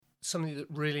something that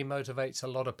really motivates a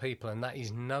lot of people, and that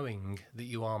is knowing that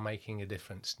you are making a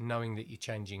difference, knowing that you're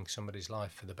changing somebody's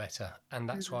life for the better. And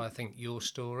that's why I think your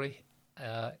story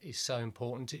is so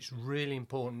important. It's really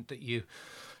important that you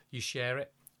share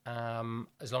it,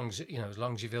 as long as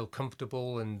you feel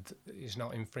comfortable and it's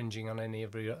not infringing on any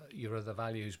of your other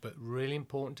values. But really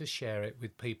important to share it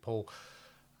with people,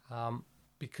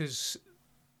 because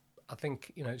I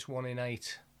think it's 1 in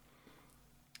 8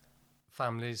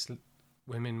 families,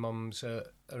 women, mums are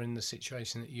in the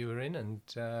situation that you are in, and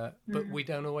but we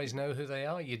don't always know who they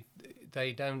are.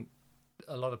 They don't.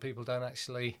 A lot of people don't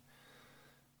actually.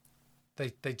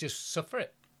 They just suffer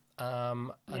it,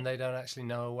 and they don't actually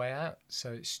know a way out.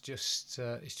 So it's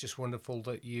just wonderful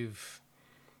that you've,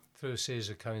 through a series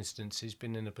of coincidences,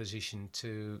 been in a position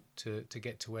to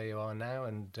get to where you are now,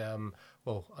 and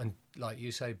and like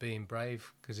you say, being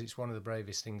brave, because it's one of the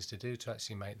bravest things to do, to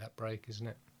actually make that break, isn't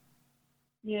it?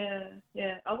 Yeah.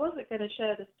 I wasn't going to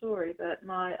share the story, but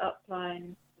my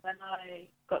upline, when I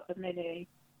got the mini,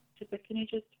 she said, "Can you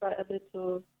just write a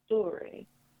little story?"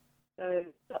 So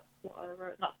that's what I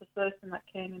wrote. That's the first thing that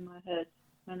came in my head.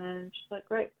 And then she's like,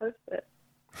 "Great, post it."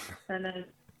 And then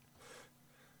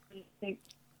you think,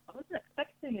 I wasn't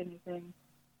expecting anything.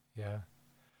 Yeah.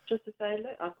 Just to say,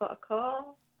 look, I've got a car.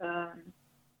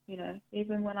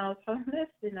 Even when I was homeless,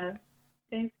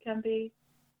 things can be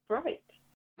bright.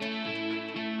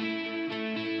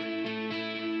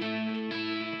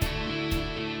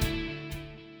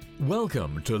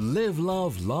 Welcome to Live,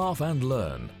 Love, Laugh and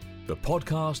Learn, the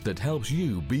podcast that helps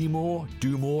you be more,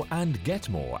 do more and get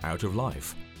more out of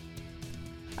life.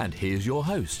 And here's your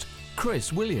host,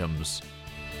 Chris Williams.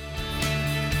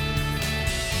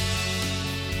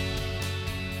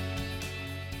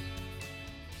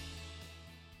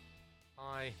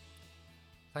 Hi,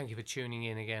 thank you for tuning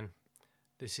in again.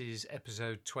 This is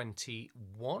episode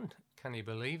 21, can you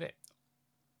believe it?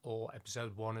 Or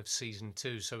episode 1 of season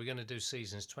 2. So we're going to do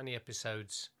seasons, 20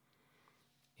 episodes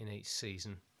in each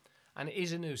season. And it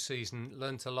is a new season,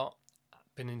 learnt a lot,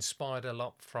 been inspired a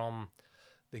lot from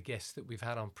the guests that we've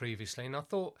had on previously. And I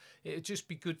thought it would just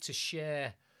be good to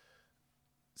share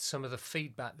some of the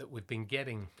feedback that we've been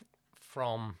getting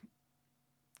from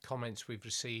comments we've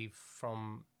received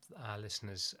from our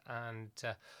listeners. And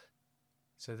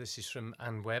so this is from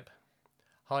Anne Webb.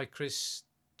 "Hi Chris,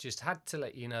 just had to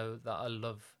let you know that I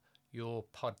love your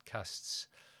podcasts.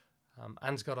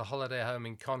 Anne's got a holiday home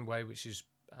in Conway, which has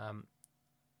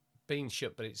been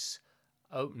shut, but it's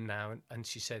open now. And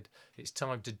she said it's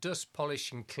time to dust,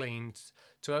 polish and clean,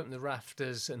 to open the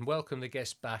rafters and welcome the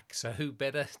guests back. So who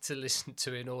better to listen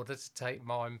to in order to take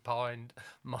my mind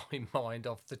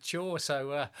off the chore?"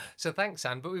 So thanks,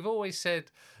 Anne. But we've always said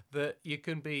that you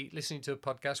can be listening to a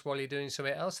podcast while you're doing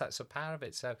something else. That's the power of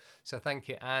it. So thank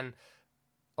you, Anne.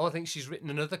 Oh, I think she's written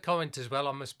another comment as well.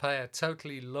 I must pay her.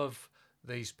 "Totally love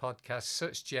these podcasts.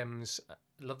 Such gems.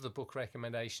 Love the book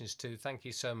recommendations too. Thank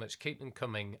you so much. Keep them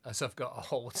coming, as I've got a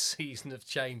whole season of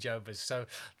changeovers." So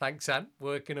thanks, Anne.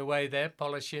 Working away there,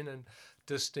 polishing and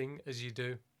dusting as you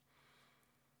do.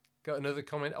 Got another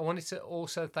comment. "I wanted to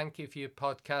also thank you for your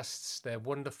podcasts. They're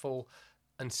wonderful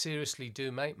and seriously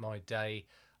do make my day.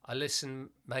 I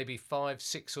listen maybe 5,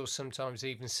 6 or sometimes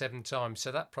even 7 times.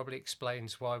 So that probably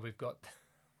explains why we've got...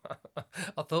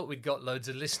 I thought we'd got loads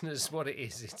of listeners. What it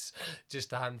is, it's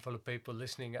just a handful of people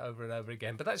listening over and over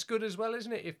again. But that's good as well,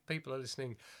 isn't it, if people are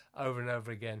listening over and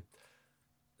over again.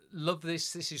 Love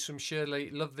this. This is from Shirley.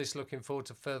 Love this. Looking forward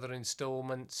to further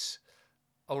instalments."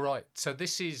 All right. So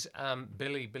this is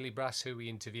Billy Brass, who we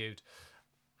interviewed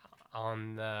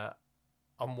on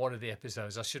one of the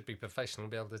episodes. I should be professional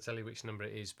and be able to tell you which number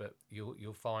it is, but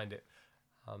you'll find it.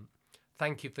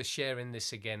 Thank you for sharing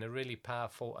this again. A really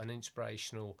powerful and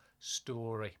inspirational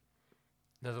story.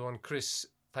 Another one, "Chris,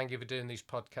 thank you for doing these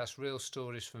podcasts. Real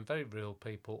stories from very real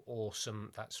people.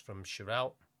 Awesome." That's from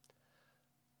Sherelle.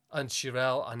 And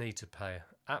Sherelle, I need to pay her.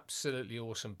 Absolutely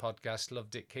awesome podcast.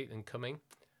 Loved it. Keep them coming.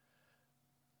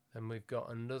 And we've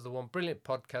got another one. "Brilliant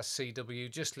podcast, CW.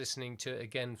 Just listening to it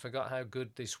again. Forgot how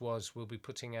good this was. We'll be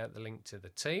putting out the link to the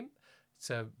team."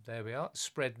 So there we are.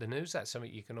 Spread the news. That's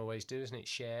something you can always do, isn't it?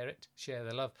 Share it. Share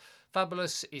the love.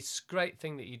 "Fabulous. It's a great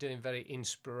thing that you're doing. Very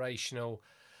inspirational."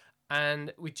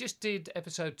 And we just did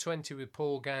episode 20 with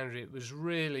Paul Gowrie. It was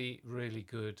really, really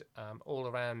good. All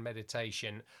around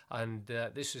meditation. And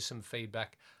this was some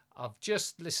feedback. "I've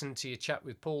just listened to your chat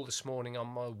with Paul this morning on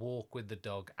my walk with the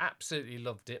dog. Absolutely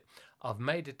loved it. I've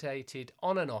meditated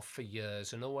on and off for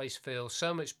years and always feel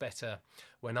so much better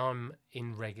when I'm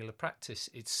in regular practice.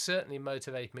 It's certainly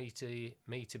motivated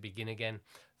me to begin again.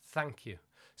 Thank you."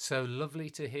 So lovely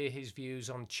to hear his views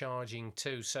on charging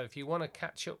too. So if you want to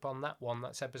catch up on that one,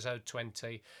 that's episode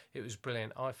 20. It was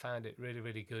brilliant. I found it really,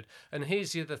 really good. And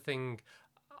here's the other thing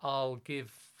I'll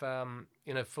give, for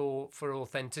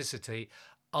authenticity.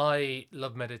 I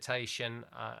love meditation.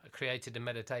 I created a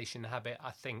meditation habit.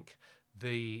 I think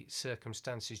the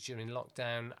circumstances during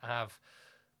lockdown have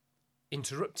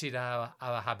interrupted our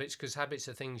habits, because habits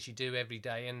are things you do every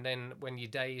day, and then when your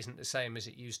day isn't the same as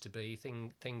it used to be,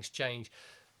 things change.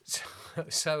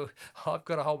 So I've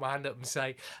got to hold my hand up and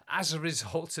say, as a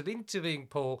result of interviewing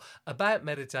Paul about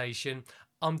meditation,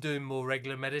 I'm doing more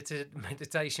regular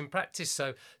meditation practice.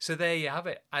 So there you have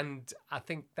it, and I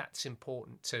think that's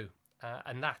important too.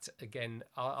 And that, again,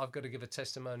 I've got to give a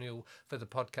testimonial for the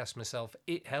podcast myself.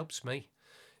 It helps me,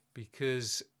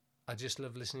 because I just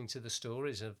love listening to the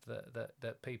stories of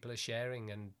that people are sharing,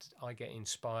 and I get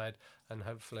inspired, and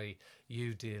hopefully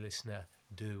you, dear listener,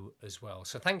 do as well.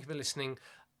 So thank you for listening,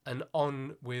 and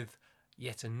on with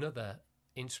yet another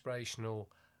inspirational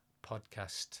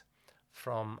podcast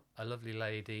from a lovely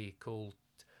lady called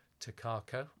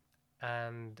Takako.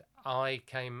 And I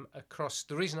came across,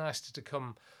 the reason I asked her to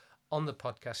come on the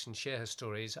podcast and share her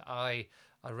stories, I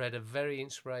read a very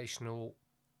inspirational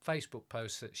Facebook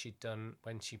post that she'd done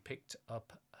when she picked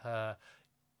up her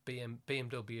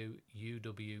BMW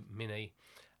UW Mini,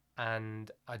 and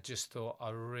I just thought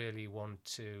I really want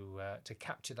to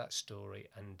capture that story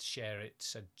and share it.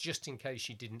 So just in case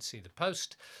you didn't see the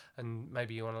post, and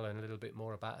maybe you want to learn a little bit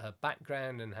more about her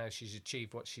background and how she's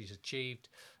achieved what she's achieved,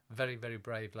 very, very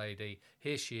brave lady.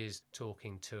 Here she is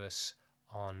talking to us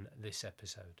on this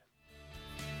episode.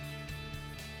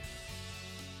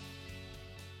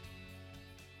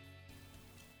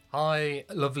 Hi,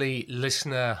 lovely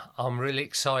listener. I'm really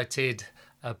excited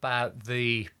about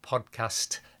the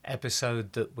podcast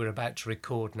episode that we're about to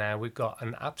record now. We've got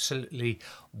an absolutely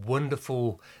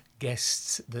wonderful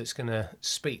guest that's going to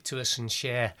speak to us and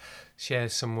share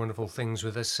some wonderful things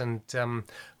with us. And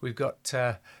we've got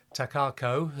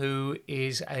Takako, who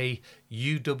is a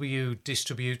UW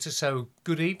distributor. So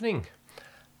good evening.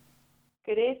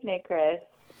 Good evening, Chris.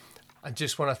 I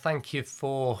just want to thank you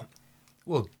for,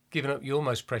 giving up your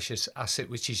most precious asset,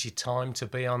 which is your time, to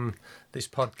be on this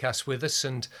podcast with us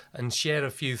and share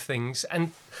a few things.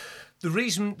 And the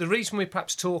reason we're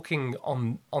perhaps talking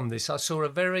on this, I saw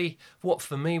what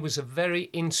for me was a very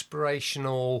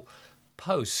inspirational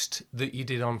post that you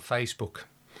did on Facebook.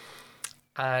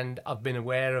 And I've been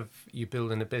aware of you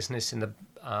building a business in the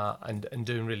and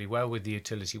doing really well with the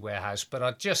utility warehouse. But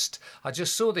I just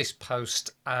saw this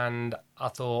post and I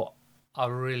thought, I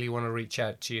really want to reach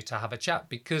out to you to have a chat,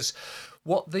 because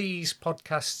what these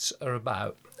podcasts are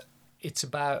about, it's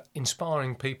about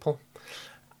inspiring people,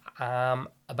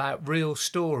 about real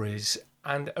stories,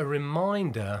 and a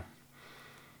reminder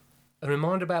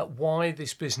about why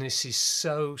this business is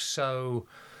so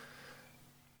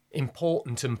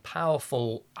important and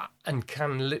powerful and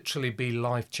can literally be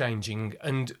life-changing.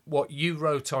 And what you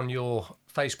wrote on your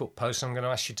Facebook post, I'm going to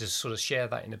ask you to sort of share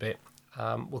that in a bit.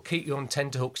 We'll keep you on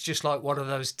tenterhooks, just like one of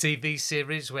those TV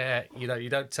series where, you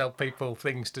don't tell people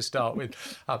things to start with.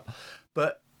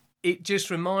 But it just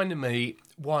reminded me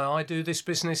why I do this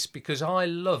business, because I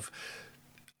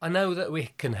know that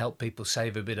we can help people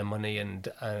save a bit of money and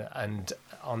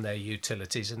on their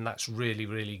utilities, and that's really,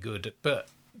 really good. But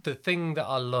the thing that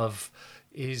I love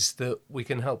is that we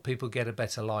can help people get a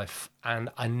better life, and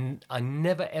I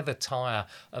never ever tire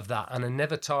of that, and I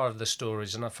never tire of the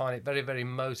stories, and I find it very, very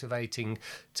motivating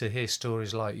to hear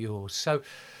stories like yours. So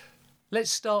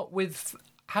let's start with,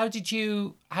 how did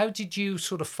you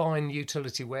sort of find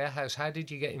Utility Warehouse? How did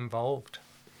you get involved?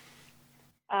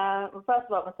 Well, first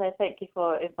of all, I want to say thank you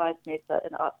for inviting me. It's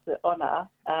an absolute honour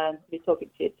to be talking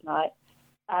to you tonight.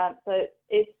 So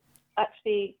it's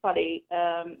actually funny.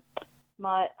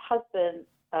 My husband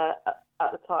at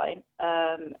the time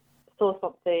saw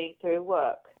something through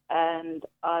work, and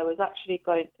I was actually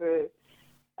going through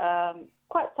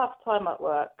quite a tough time at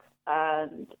work,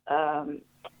 and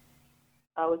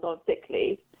I was on sick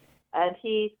leave, and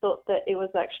he thought that it was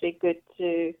actually good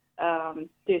to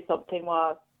do something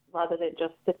rather than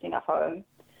just sitting at home.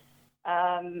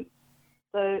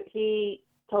 So he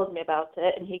told me about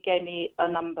it, and he gave me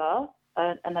a number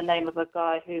and the name of a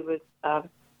guy who was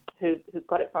who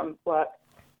got it from work.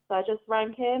 So I just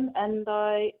rang him, and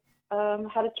I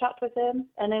had a chat with him,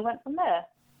 and it went from there.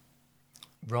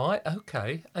 Right,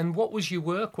 okay. And what was your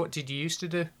work? What did you used to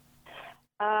do?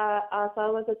 So I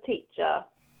was a teacher.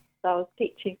 So I was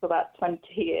teaching for about 20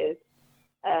 years.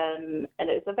 And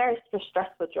it was a very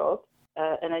stressful job.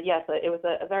 So it was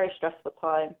a very stressful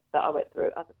time that I went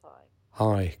through at the time.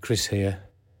 Hi, Chris here.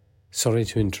 Sorry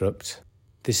to interrupt.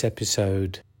 This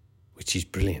episode, which is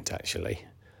brilliant actually,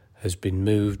 has been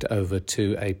moved over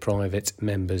to a private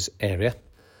members area,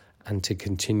 and to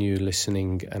continue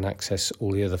listening and access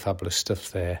all the other fabulous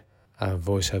stuff there, our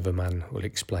voiceover man will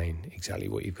explain exactly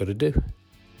what you've got to do.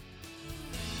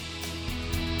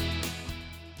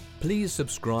 Please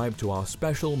subscribe to our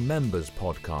special members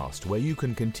podcast, where you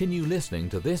can continue listening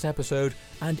to this episode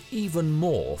and even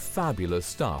more fabulous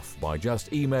stuff by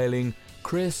just emailing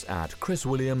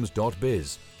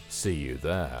chris@chriswilliams.biz. See you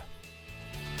there.